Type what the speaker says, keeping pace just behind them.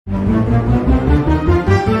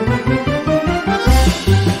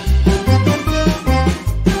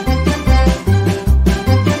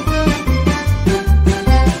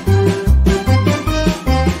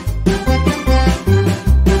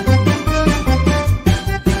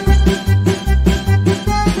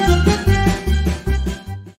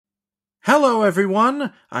Hello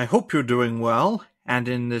everyone, I hope you're doing well, and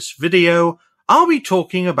in this video I'll be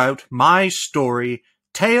talking about my story,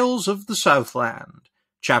 Tales of the Southland,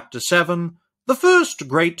 Chapter 7, The First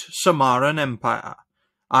Great Semaran Empire.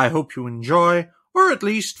 I hope you enjoy, or at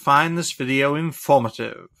least find this video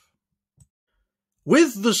informative.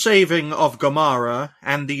 With the saving of Gomara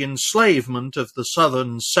and the enslavement of the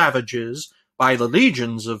southern savages by the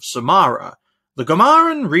legions of Samara, the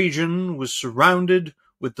Gomaran region was surrounded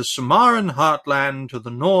with the Semaran heartland to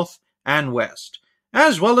the north and west,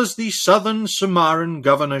 as well as the southern Semaran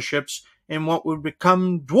governorships in what would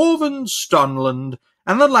become Dwarven Stonland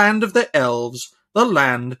and the land of the elves, the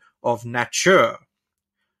land of Nature.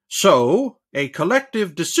 So, a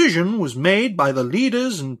collective decision was made by the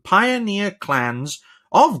leaders and pioneer clans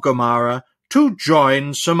of Gomara to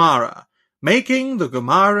join Samara, making the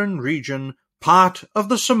Gomaran region part of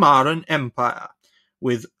the Semaran Empire,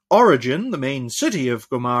 with Origin, the main city of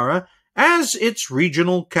Gomara, as its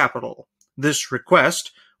regional capital. This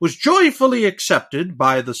request was joyfully accepted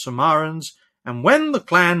by the Semarans, and when the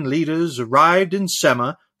clan leaders arrived in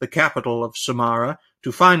Sema, the capital of Samara,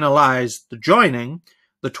 to finalize the joining,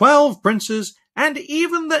 the 12 princes and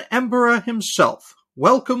even the emperor himself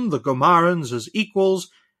welcomed the Gomarans as equals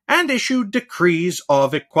and issued decrees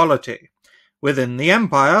of equality within the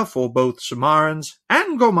empire for both Semarans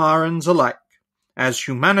and Gomarans alike, as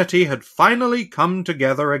humanity had finally come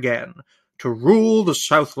together again to rule the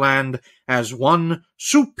Southland as one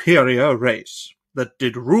superior race that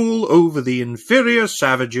did rule over the inferior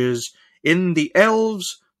savages in the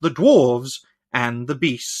elves, the dwarves, and the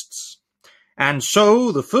beasts. And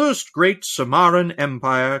so the first great Semaran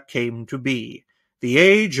Empire came to be. The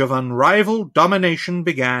age of unrivaled domination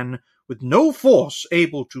began, with no force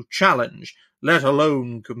able to challenge, let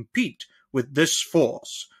alone compete with this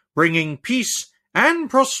force, bringing peace and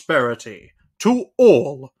prosperity to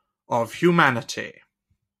all of humanity.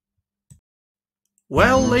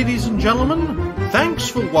 Well, ladies and gentlemen, thanks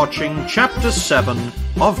for watching Chapter 7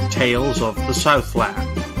 of Tales of the Southland.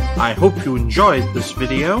 I hope you enjoyed this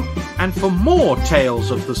video, and for more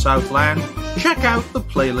Tales of the Southland, check out the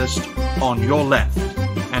playlist on your left.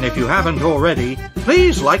 And if you haven't already,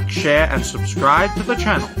 please like, share, and subscribe to the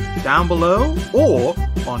channel down below or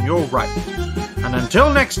on your right. And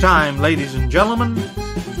until next time, ladies and gentlemen,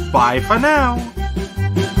 bye for now.